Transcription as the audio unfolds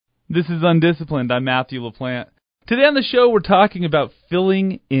This is UnDisciplined. I'm Matthew LaPlante. Today on the show, we're talking about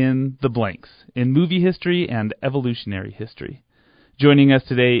filling in the blanks in movie history and evolutionary history. Joining us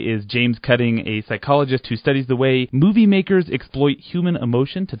today is James Cutting, a psychologist who studies the way movie makers exploit human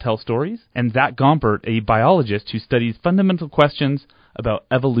emotion to tell stories, and Zach Gompert, a biologist who studies fundamental questions about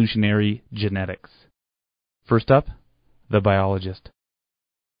evolutionary genetics. First up, the biologist.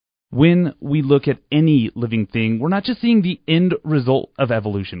 When we look at any living thing, we're not just seeing the end result of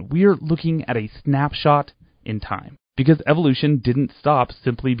evolution. We're looking at a snapshot in time, because evolution didn't stop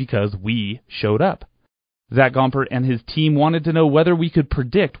simply because we showed up. Zach Gompert and his team wanted to know whether we could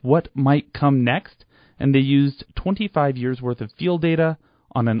predict what might come next, and they used 25 years worth of field data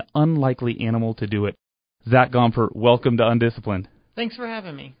on an unlikely animal to do it. Zach Gompert, welcome to UnDisciplined. Thanks for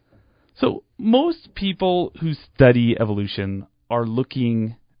having me. So, most people who study evolution are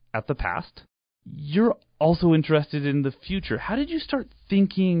looking at the past. You're also interested in the future. How did you start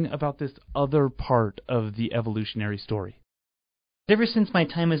thinking about this other part of the evolutionary story? Ever since my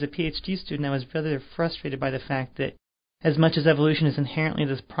time as a PhD student, I was rather frustrated by the fact that as much as evolution is inherently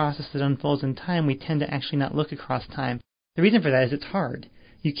this process that unfolds in time, we tend to actually not look across time. The reason for that is it's hard.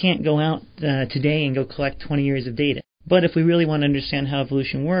 You can't go out today and go collect 20 years of data. But if we really want to understand how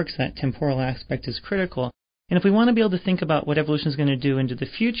evolution works, that temporal aspect is critical. And if we want to be able to think about what evolution is going to do into the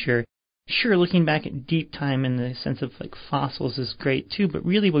future, sure, looking back at deep time in the sense of like fossils is great too, but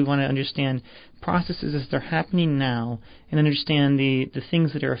really we want to understand processes as they're happening now and understand the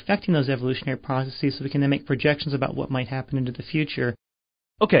things that are affecting those evolutionary processes so we can then make projections about what might happen into the future.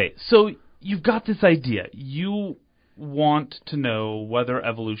 Okay, so you've got this idea. You want to know whether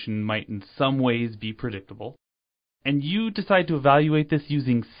evolution might in some ways be predictable. And you decide to evaluate this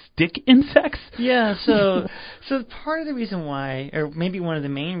using stick insects? Yeah, so part of the reason why, or maybe one of the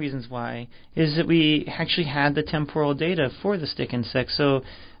main reasons why, is that we actually had the temporal data for the stick insects. So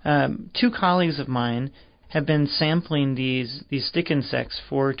two colleagues of mine have been sampling these stick insects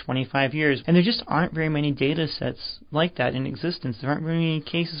for 25 years, and there just aren't very many data sets like that in existence. There aren't very many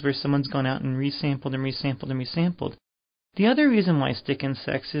cases where someone's gone out and resampled and resampled and resampled. The other reason why stick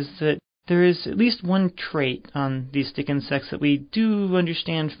insects is that there is at least one trait on these stick insects that we do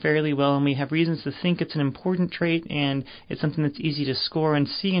understand fairly well, and we have reasons to think it's an important trait, and it's something that's easy to score and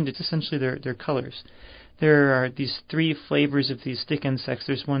see, and it's essentially their colors. There are these three flavors of these stick insects.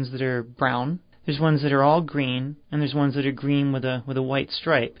 There's ones that are brown, there's ones that are all green, and there's ones that are green with a white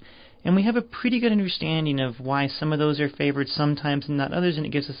stripe. And we have a pretty good understanding of why some of those are favored sometimes and not others, and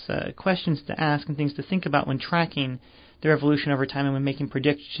it gives us questions to ask and things to think about when tracking their evolution over time and when making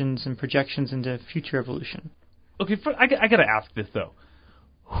predictions and projections into future evolution. Okay, I got to ask this, though.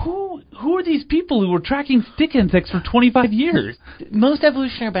 Who are these people who were tracking stick insects for 25 years? Most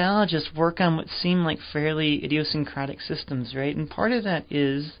evolutionary biologists work on what seem like fairly idiosyncratic systems, right? And part of that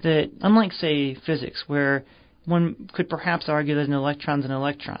is that, unlike, say, physics, where one could perhaps argue that an electron's an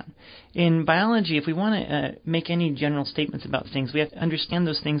electron. In biology, if we want to make any general statements about things, we have to understand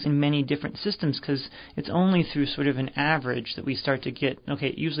those things in many different systems, because it's only through sort of an average that we start to get, okay,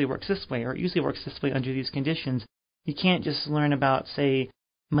 it usually works this way, or it usually works this way under these conditions. You can't just learn about, say,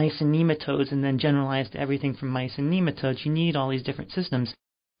 mice and nematodes and then generalize to everything from mice and nematodes. You need all these different systems.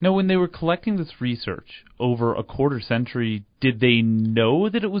 Now, when they were collecting this research over a quarter century, did they know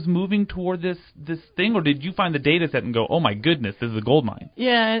that it was moving toward this thing, or did you find the data set and go, oh my goodness, this is a gold mine?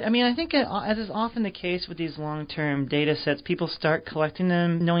 Yeah, I mean, I think as is often the case with these long-term data sets, people start collecting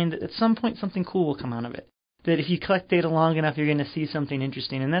them knowing that at some point something cool will come out of it. That if you collect data long enough, you're going to see something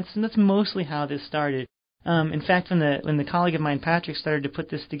interesting, and that's mostly how this started. In fact, when the colleague of mine, Patrick, started to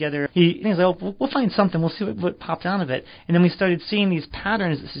put this together, he was like, oh, we'll find something. We'll see what popped out of it. And then we started seeing these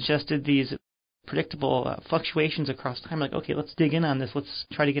patterns that suggested these predictable fluctuations across time. Like, okay, let's dig in on this. Let's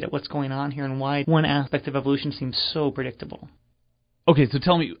try to get at what's going on here and why one aspect of evolution seems so predictable. Okay, so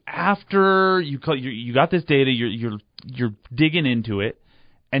tell me, after you got this data, you're digging into it,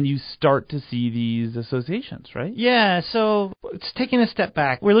 and you start to see these associations, right? Yeah, so it's taking a step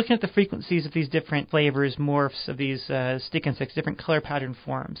back. We're looking at the frequencies of these different flavors, morphs of these stick insects, different color pattern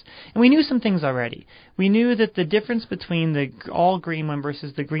forms. And we knew some things already. We knew that the difference between the all green one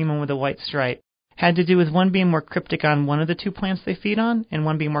versus the green one with a white stripe had to do with one being more cryptic on one of the two plants they feed on and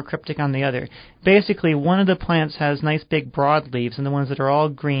one being more cryptic on the other. Basically, one of the plants has nice big broad leaves, and the ones that are all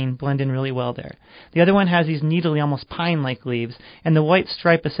green blend in really well there. The other one has these needly, almost pine-like leaves, and the white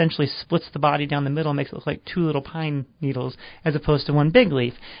stripe essentially splits the body down the middle and makes it look like two little pine needles as opposed to one big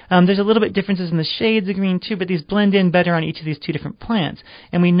leaf. There's a little bit differences in the shades of green too, but these blend in better on each of these two different plants.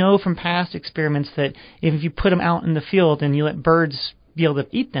 And we know from past experiments that if you put them out in the field and you let birds be able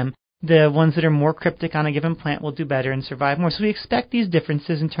to eat them, The ones that are more cryptic on a given plant will do better and survive more. So we expect these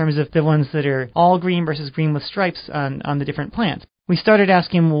differences in terms of the ones that are all green versus green with stripes on the different plants. We started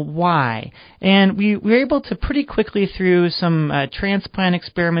asking, well, why? And we were able to pretty quickly, through some transplant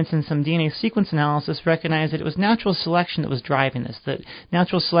experiments and some DNA sequence analysis, recognize that it was natural selection that was driving this, that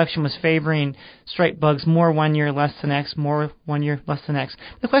natural selection was favoring striped bugs more 1 year less than X, more 1 year less than X.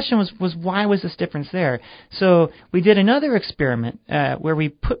 The question was why was this difference there? So we did another experiment where we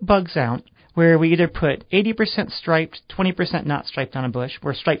put bugs out, where we either put 80% striped, 20% not striped on a bush,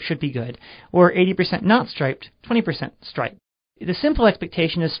 where striped should be good, or 80% not striped, 20% striped. The simple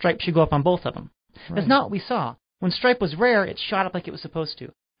expectation is stripe should go up on both of them. Right. That's not what we saw. When stripe was rare, it shot up like it was supposed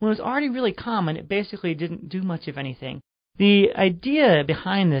to. When it was already really common, it basically didn't do much of anything. The idea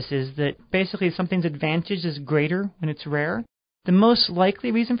behind this is that basically something's advantage is greater when it's rare. The most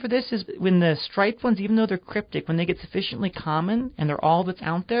likely reason for this is when the striped ones, even though they're cryptic, when they get sufficiently common and they're all that's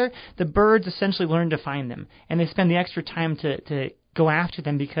out there, the birds essentially learn to find them. And they spend the extra time to go after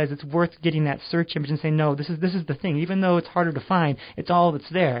them because it's worth getting that search image and saying, no, this is the thing. Even though it's harder to find, it's all that's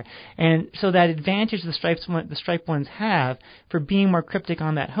there. And so that advantage the striped ones have for being more cryptic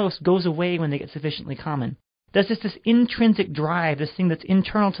on that host goes away when they get sufficiently common. That's just this intrinsic drive, this thing that's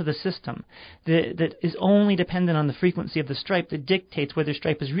internal to the system, that is only dependent on the frequency of the stripe that dictates whether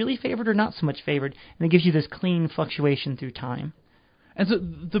stripe is really favored or not so much favored, and it gives you this clean fluctuation through time. And so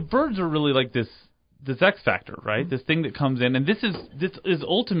the birds are really like this X factor, right? This thing that comes in, and this is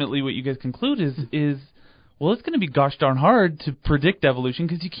ultimately what you guys conclude is well, it's going to be gosh darn hard to predict evolution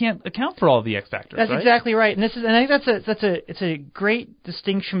because you can't account for all the X factors. That's right? Exactly right, and I think it's a great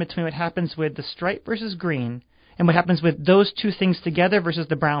distinction between what happens with the stripe versus green and what happens with those two things together versus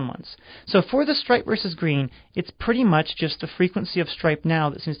the brown ones. So for the stripe versus green, it's pretty much just the frequency of stripe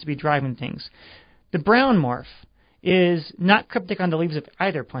now that seems to be driving things. The brown morph is not cryptic on the leaves of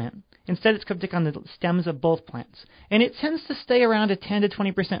either plant. Instead, it's cryptic on the stems of both plants. And it tends to stay around a 10 to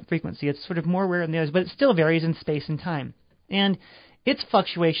 20% frequency. It's sort of more rare than the others, but it still varies in space and time. And its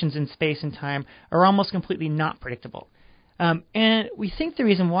fluctuations in space and time are almost completely not predictable. And we think the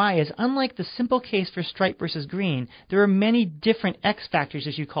reason why is, unlike the simple case for stripe versus green, there are many different X factors,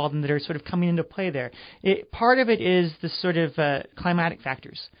 as you call them, that are sort of coming into play there. Part of it is the sort of climatic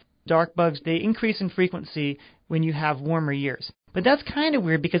factors. Dark bugs, they increase in frequency when you have warmer years. But that's kind of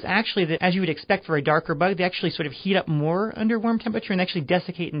weird because actually, as you would expect for a darker bug, they actually sort of heat up more under warm temperature and actually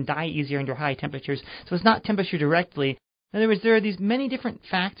desiccate and die easier under high temperatures. So it's not temperature directly. In other words, there are these many different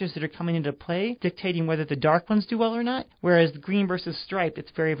factors that are coming into play, dictating whether the dark ones do well or not, whereas the green versus striped,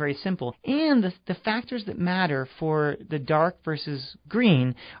 it's very, very simple. And the factors that matter for the dark versus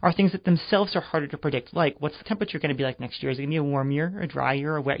green are things that themselves are harder to predict, like what's the temperature going to be like next year? Is it going to be a warm year, a dry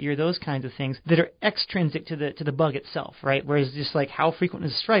year, a wet year? Those kinds of things that are extrinsic to the bug itself, right? Whereas just like how frequent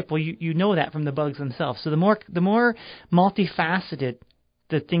is stripe? Well, you know that from the bugs themselves. So the more multifaceted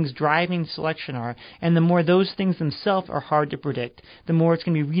the things driving selection are, and the more those things themselves are hard to predict, the more it's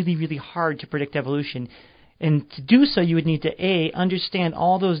going to be really, really hard to predict evolution. And to do so, you would need to, understand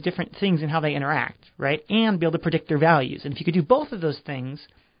all those different things and how they interact, right? And be able to predict their values. And if you could do both of those things,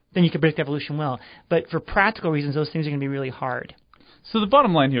 then you could predict evolution well. But for practical reasons, those things are going to be really hard. So the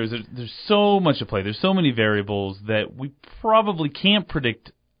bottom line here is there's so much at play. There's so many variables that we probably can't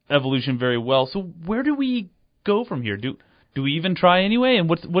predict evolution very well. So where do we go from here? Do we even try anyway? And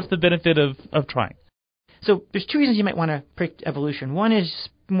what's the benefit of trying? So there's two reasons you might want to predict evolution. One is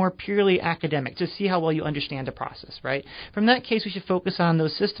more purely academic, to see how well you understand the process, right? From that case, we should focus on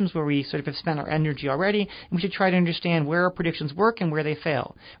those systems where we sort of have spent our energy already, and we should try to understand where our predictions work and where they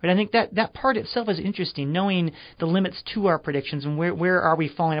fail. But I think that part itself is interesting, knowing the limits to our predictions and where are we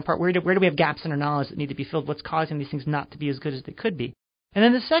falling apart, where do we have gaps in our knowledge that need to be filled, what's causing these things not to be as good as they could be. And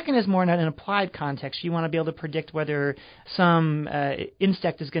then the second is more in an applied context. You want to be able to predict whether some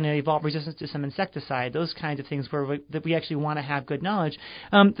insect is going to evolve resistance to some insecticide, those kinds of things that we actually want to have good knowledge.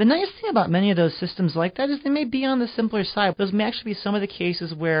 The nice thing about many of those systems like that is they may be on the simpler side. Those may actually be some of the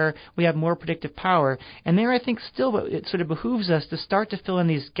cases where we have more predictive power. And there, I think, still it sort of behooves us to start to fill in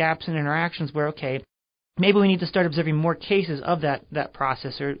these gaps in interactions where, okay, maybe we need to start observing more cases of that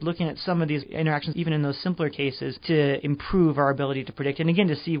process, or looking at some of these interactions, even in those simpler cases, to improve our ability to predict. And again,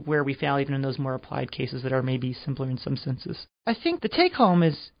 to see where we fail, even in those more applied cases that are maybe simpler in some senses. I think the take-home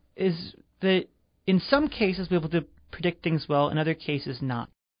is that in some cases we're able to predict things well, in other cases not.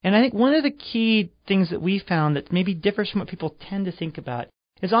 And I think one of the key things that we found that maybe differs from what people tend to think about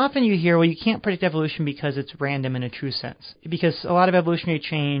is often you hear, well, you can't predict evolution because it's random in a true sense. Because a lot of evolutionary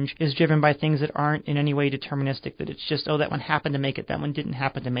change is driven by things that aren't in any way deterministic, that it's just, oh, that one happened to make it, that one didn't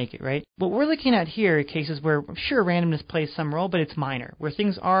happen to make it, right? What we're looking at here are cases where, sure, randomness plays some role, but it's minor, where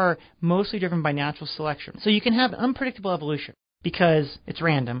things are mostly driven by natural selection. So you can have unpredictable evolution because it's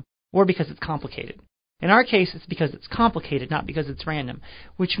random or because it's complicated. In our case, it's because it's complicated, not because it's random,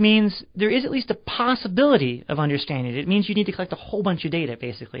 which means there is at least a possibility of understanding it. It means you need to collect a whole bunch of data,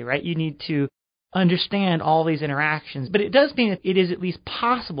 basically, right? You need to understand all these interactions. But it does mean that it is at least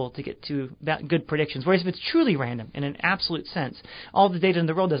possible to get to that good predictions. Whereas if it's truly random, in an absolute sense, all the data in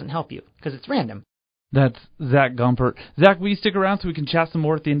the world doesn't help you because it's random. That's Zach Gompert. Zach, will you stick around so we can chat some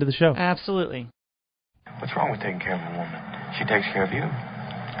more at the end of the show? Absolutely. What's wrong with taking care of a woman? She takes care of you.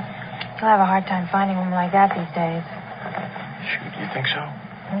 You'll have a hard time finding a woman like that these days. Shoot, you think so?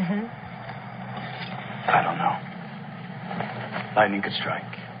 Mm-hmm. I don't know. Lightning could strike.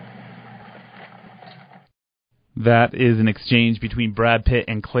 That is an exchange between Brad Pitt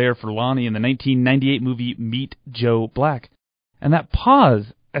and Claire Forlani in the 1998 movie Meet Joe Black. And that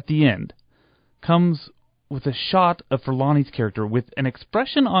pause at the end comes with a shot of Forlani's character with an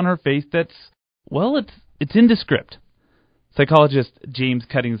expression on her face that's, well, it's indescript. Psychologist James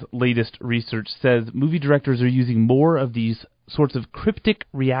Cutting's latest research says movie directors are using more of these sorts of cryptic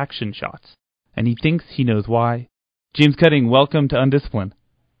reaction shots, and he thinks he knows why. James Cutting, welcome to UnDisciplined.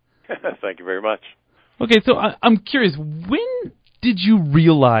 Thank you very much. Okay, so I'm curious, when did you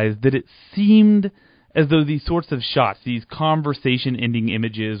realize that it seemed as though these sorts of shots, these conversation-ending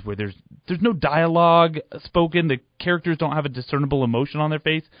images where there's no dialogue spoken, the characters don't have a discernible emotion on their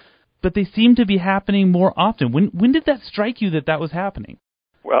face, but they seem to be happening more often? When did that strike you that was happening?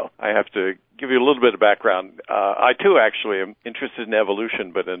 Well, I have to give you a little bit of background. I, too, actually am interested in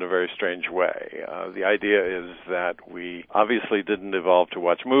evolution, but in a very strange way. The idea is that we obviously didn't evolve to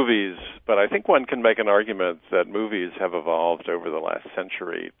watch movies, but I think one can make an argument that movies have evolved over the last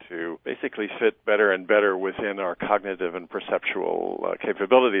century to basically fit better and better within our cognitive and perceptual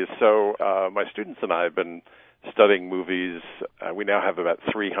capabilities. So my students and I have been studying movies. We now have about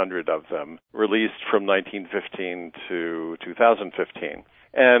 300 of them, released from 1915 to 2015.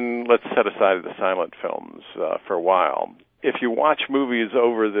 And let's set aside the silent films for a while. If you watch movies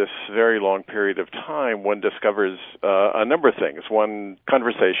over this very long period of time, one discovers a number of things. One,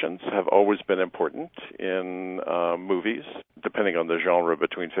 conversations have always been important in movies. Depending on the genre,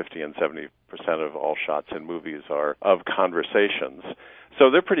 between 50 and 70% of all shots in movies are of conversations. So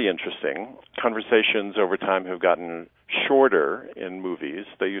they're pretty interesting. Conversations over time have gotten shorter in movies.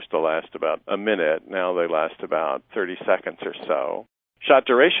 They used to last about a minute. Now they last about 30 seconds or so. Shot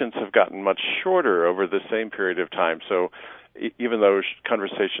durations have gotten much shorter over the same period of time. So even though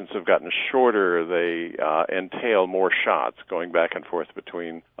conversations have gotten shorter, they entail more shots going back and forth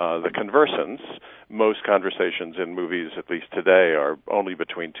between the conversants. Most conversations in movies, at least today, are only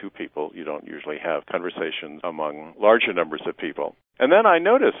between two people. You don't usually have conversations among larger numbers of people. And then I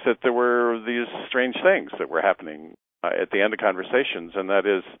noticed that there were these strange things that were happening at the end of conversations, and that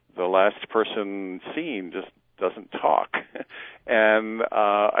is the last person seen just doesn't talk. And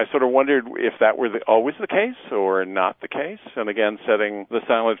I sort of wondered if that were always the case or not the case. And again, setting the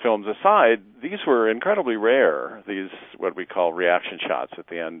silent films aside, these were incredibly rare, these what we call reaction shots at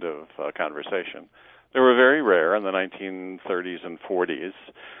the end of a conversation. They were very rare in the 1930s and 40s.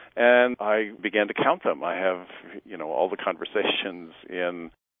 And I began to count them. I have, all the conversations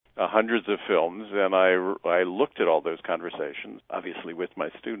in hundreds of films, and I looked at all those conversations, obviously with my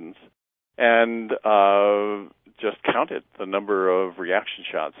students, and just counted the number of reaction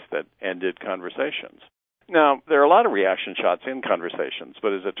shots that ended conversations. Now, there are a lot of reaction shots in conversations,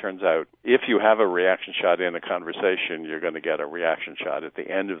 but as it turns out, if you have a reaction shot in a conversation, you're going to get a reaction shot at the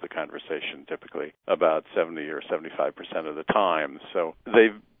end of the conversation, typically about 70 or 75% of the time. So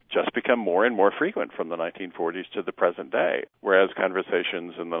they've just become more and more frequent from the 1940s to the present day, whereas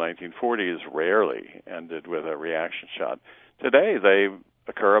conversations in the 1940s rarely ended with a reaction shot. Today, they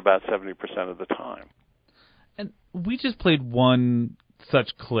occur about 70% of the time. And we just played one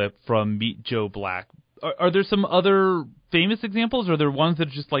such clip from Meet Joe Black. Are there some other famous examples, or are there ones that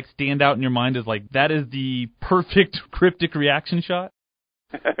just stand out in your mind as that is the perfect cryptic reaction shot?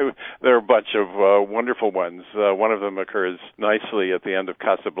 There are a bunch of wonderful ones. One of them occurs nicely at the end of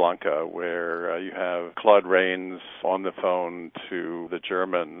Casablanca, where you have Claude Rains on the phone to the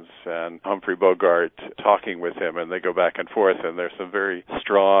Germans and Humphrey Bogart talking with him, and they go back and forth, and there's some very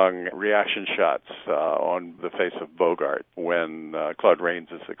strong reaction shots on the face of Bogart when Claude Rains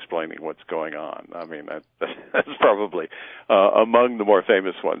is explaining what's going on. I mean, that's probably among the more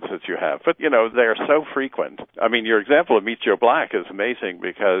famous ones that you have. But, they are so frequent. I mean, your example of Meet Joe Black is amazing,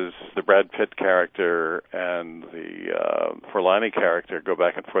 because the Brad Pitt character and the Forlani character go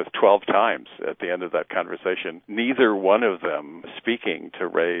back and forth 12 times at the end of that conversation, neither one of them speaking to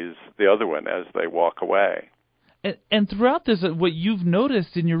raise the other one as they walk away. And throughout this, what you've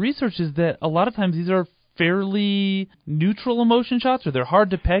noticed in your research is that a lot of times these are fairly neutral emotion shots, or they're hard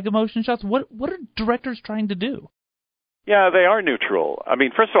to peg emotion shots. What are directors trying to do? Yeah, they are neutral. I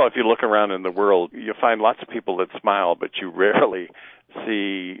mean, first of all, if you look around in the world, you find lots of people that smile, but you rarely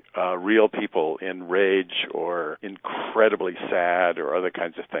see real people in rage or incredibly sad or other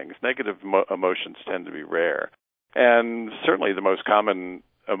kinds of things. Negative emotions tend to be rare. And certainly the most common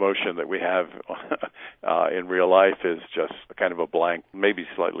emotion that we have in real life is just kind of a blank, maybe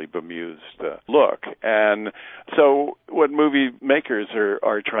slightly bemused look. And so what movie makers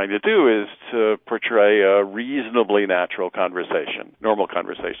are trying to do is to portray a reasonably natural conversation. Normal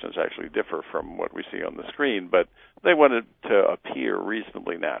conversations actually differ from what we see on the screen, but they want it to appear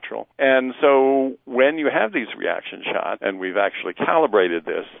reasonably natural. And so when you have these reaction shots, and we've actually calibrated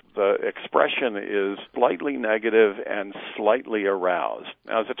this, the expression is slightly negative and slightly aroused.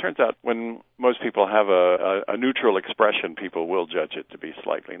 Now, as it turns out, when most people have a neutral expression, people will judge it to be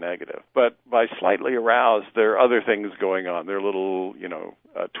slightly negative. But by slightly aroused, there are other things going on. There are little,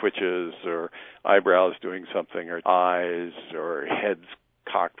 twitches or eyebrows doing something, or eyes or heads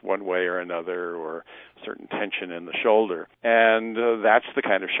cocked one way or another, or certain tension in the shoulder. And that's the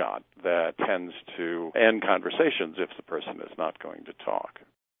kind of shot that tends to end conversations if the person is not going to talk.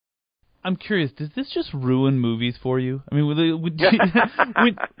 I'm curious, does this just ruin movies for you? I mean,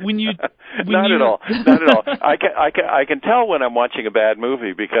 when you not at all. I can tell when I'm watching a bad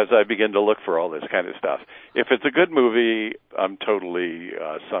movie because I begin to look for all this kind of stuff. If it's a good movie, I'm totally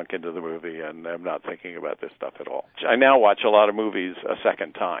sunk into the movie and I'm not thinking about this stuff at all. I now watch a lot of movies a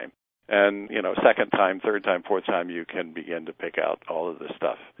second time. And, second time, third time, fourth time, you can begin to pick out all of this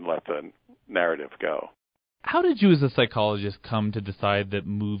stuff and let the narrative go. How did you as a psychologist come to decide that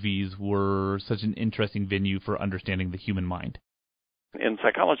movies were such an interesting venue for understanding the human mind? In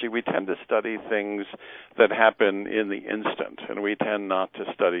psychology, we tend to study things that happen in the instant, and we tend not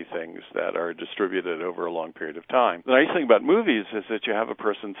to study things that are distributed over a long period of time. The nice thing about movies is that you have a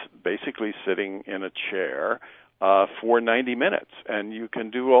person basically sitting in a chair for 90 minutes, and you can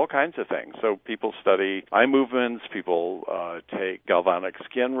do all kinds of things. So people study eye movements, people take galvanic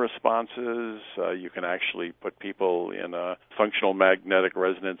skin responses, you can actually put people in a functional magnetic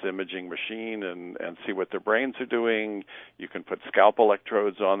resonance imaging machine and see what their brains are doing. You can put scalp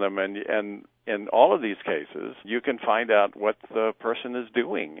electrodes on them, and in all of these cases, you can find out what the person is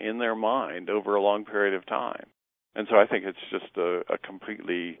doing in their mind over a long period of time. And so I think it's just a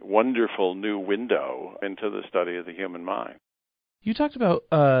completely wonderful new window into the study of the human mind. You talked about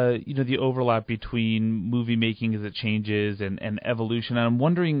the overlap between movie making as it changes and evolution. And I'm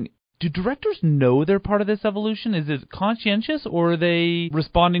wondering, do directors know they're part of this evolution? Is it conscientious, or are they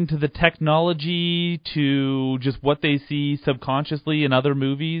responding to the technology, to just what they see subconsciously in other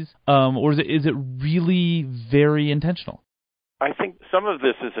movies? Or is it really very intentional? I think some of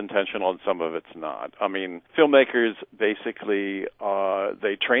this is intentional and some of it's not. I mean, filmmakers basically,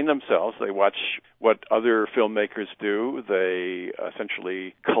 they train themselves. They watch what other filmmakers do. They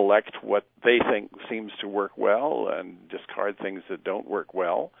essentially collect what they think seems to work well and discard things that don't work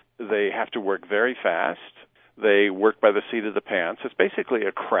well. They have to work very fast. They work by the seat of the pants. It's basically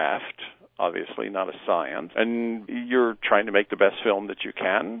a craft, obviously, not a science. And you're trying to make the best film that you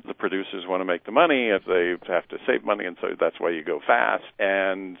can. The producers want to make the money, if they have to save money, and so that's why you go fast.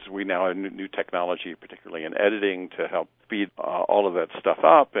 And we now have new technology, particularly in editing, to help speed all of that stuff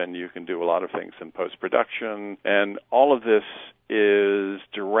up, and you can do a lot of things in post-production. And all of this is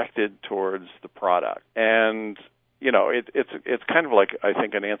directed towards the product. And it's kind of like, I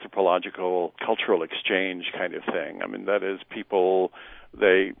think, an anthropological cultural exchange kind of thing. I mean, that is, people,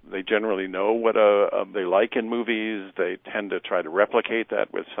 they generally know what they like in movies. They tend to try to replicate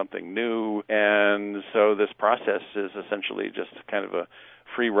that with something new. And so this process is essentially just kind of a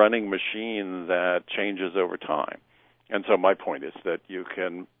free-running machine that changes over time. And so my point is that you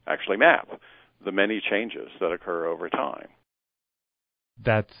can actually map the many changes that occur over time.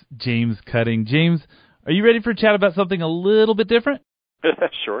 That's James Cutting. James, are you ready for a chat about something a little bit different?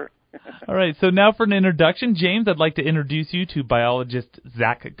 Sure. All right, so now for an introduction, James, I'd like to introduce you to biologist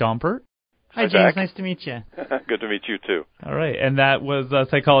Zach Gompert. Hi, James. Nice to meet you. Good to meet you, too. All right, and that was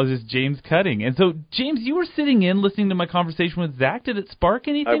psychologist James Cutting. And so, James, you were sitting in listening to my conversation with Zach. Did it spark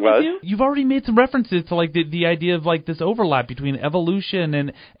anything with you? You've already made some references to the idea of this overlap between evolution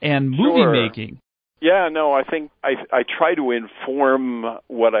and movie making. Yeah, no, I think I try to inform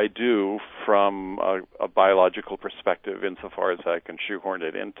what I do from a biological perspective insofar as I can shoehorn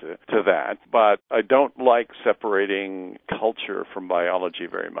it into that. But I don't like separating culture from biology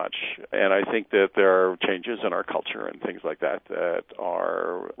very much. And I think that there are changes in our culture and things like that that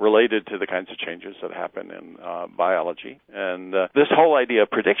are related to the kinds of changes that happen in biology. And this whole idea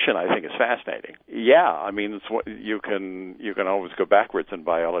of prediction, I think, is fascinating. Yeah, I mean, you can always go backwards in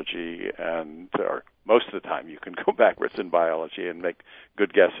biology, or most of the time you can go backwards in biology and make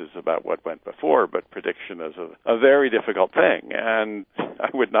good guesses about what went before, but prediction is a very difficult thing, and I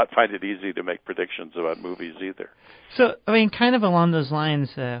would not find it easy to make predictions about movies either. So, I mean, kind of along those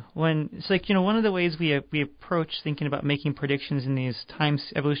lines, when it's like, one of the ways we approach thinking about making predictions in these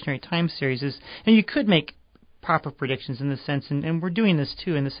evolutionary time series is, and you could make proper predictions in the sense, and we're doing this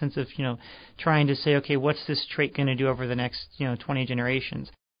too, in the sense of, trying to say, okay, what's this trait going to do over the next, 20 generations?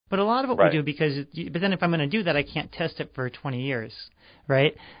 But a lot of what we do, but then if I'm going to do that, I can't test it for 20 years,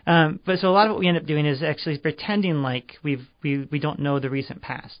 right? But so a lot of what we end up doing is actually pretending like we don't know the recent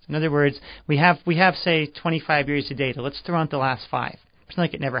past. In other words, we have say 25 years of data. Let's throw out the last 5, pretend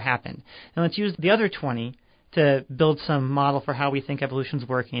like it never happened, and let's use the other 20 to build some model for how we think evolution's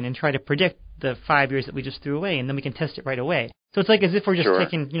working and try to predict the 5 years that we just threw away, and then we can test it right away. So it's like as if we're just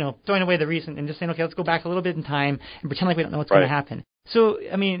taking, throwing away the recent and just saying, okay, let's go back a little bit in time and pretend like we don't know what's going to happen. So,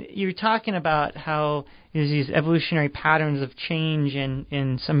 I mean, you're talking about how there's these evolutionary patterns of change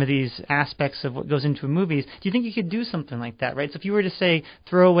in some of these aspects of what goes into movies. Do you think you could do something like that, right? So if you were to, say,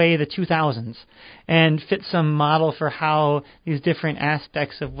 throw away the 2000s and fit some model for how these different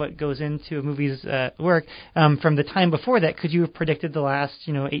aspects of what goes into a movie's work from the time before that, could you have predicted the last,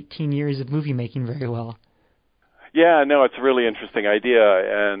 18 years of movie making very well? Yeah, no, it's a really interesting idea,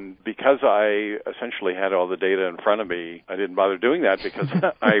 and because I essentially had all the data in front of me, I didn't bother doing that because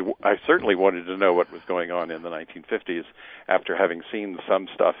I certainly wanted to know what was going on in the 1950s after having seen some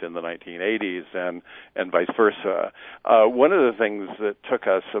stuff in the 1980s and vice versa. One of the things that took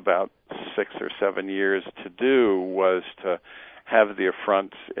us about 6 or 7 years to do was to have the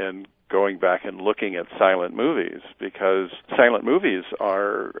affront in going back and looking at silent movies, because silent movies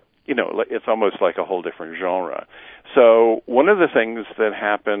are, it's almost like a whole different genre. So one of the things that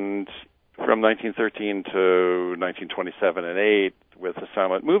happened from 1913 to 1927 and 8 with the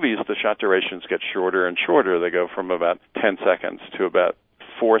silent movies, the shot durations get shorter and shorter. They go from about 10 seconds to about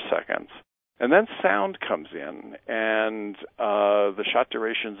 4 seconds. And then sound comes in, and the shot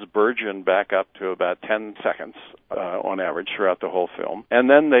durations burgeon back up to about 10 seconds on average throughout the whole film. And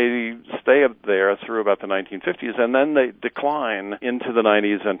then they stay up there through about the 1950s, and then they decline into the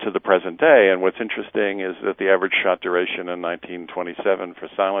 90s and to the present day. And what's interesting is that the average shot duration in 1927 for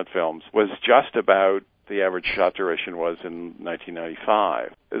silent films was just about the average shot duration was in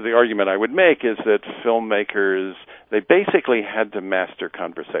 1995. The argument I would make is that filmmakers, they basically had to master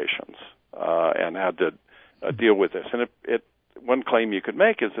conversations and had to deal with this. And one claim you could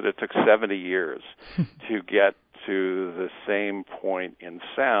make is that it took 70 years to get to the same point in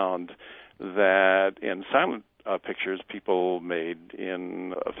sound that in silent pictures people made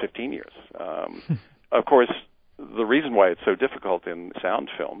in 15 years. Of course, the reason why it's so difficult in sound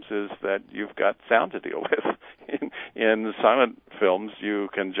films is that you've got sound to deal with. In silent films, you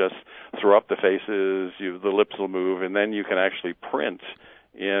can just throw up the faces, the lips will move, and then you can actually print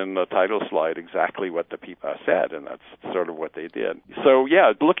in the title slide exactly what the people said, and that's sort of what they did. So,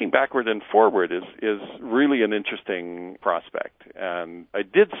 yeah, looking backward and forward is really an interesting prospect. And I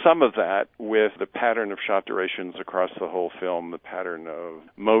did some of that with the pattern of shot durations across the whole film, the pattern of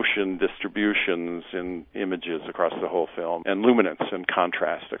motion distributions in images across the whole film, and luminance and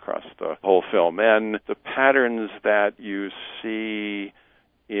contrast across the whole film. And the patterns that you see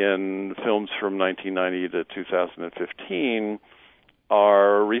in films from 1990 to 2015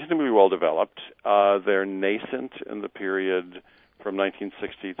 are reasonably well developed. They're nascent in the period from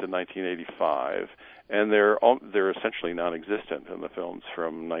 1960 to 1985, and they're essentially non-existent in the films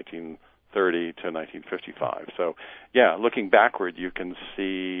from 1930 to 1955. So, yeah, looking backward, you can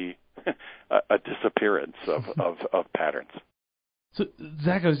see a disappearance of patterns. So,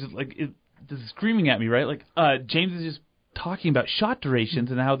 Zach, I was just this is screaming at me, right? James is just talking about shot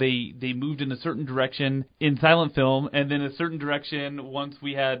durations and how they moved in a certain direction in silent film and then a certain direction once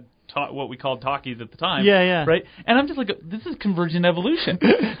we had what we called talkies at the time. Yeah. Right? And I'm just like, this is convergent evolution.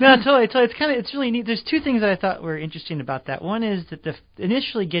 No, totally. It's really neat. There's two things that I thought were interesting about that. One is that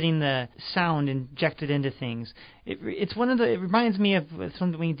initially getting the sound injected into things. It reminds me of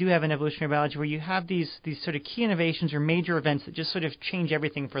something we do have in evolutionary biology where you have these sort of key innovations or major events that just sort of change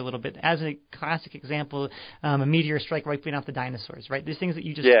everything for a little bit. As a classic example, a meteor strike wiping out the dinosaurs, right? These things that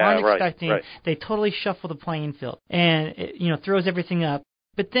you just aren't expecting. Right. They totally shuffle the playing field and it, throws everything up.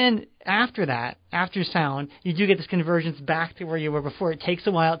 But then after that, after sound, you do get this convergence back to where you were before. It takes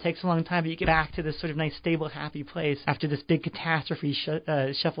a while, it takes a long time, but you get back to this sort of nice, stable, happy place after this big catastrophe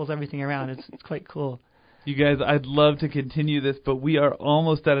shuffles everything around. It's quite cool. You guys, I'd love to continue this, but we are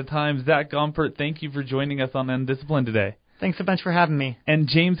almost out of time. Zach Gompert, thank you for joining us on UnDisciplined today. Thanks a bunch for having me. And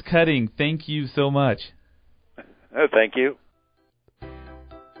James Cutting, thank you so much. Thank you.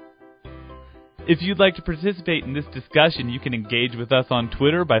 If you'd like to participate in this discussion, you can engage with us on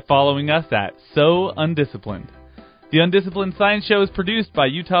Twitter by following us at SoUndisciplined. The UnDisciplined Science Show is produced by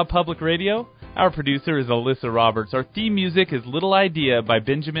Utah Public Radio. Our producer is Alyssa Roberts. Our theme music is Little Idea by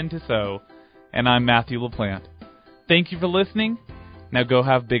Benjamin Tissot. And I'm Matthew LaPlante. Thank you for listening. Now go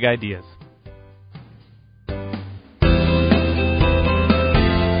have big ideas.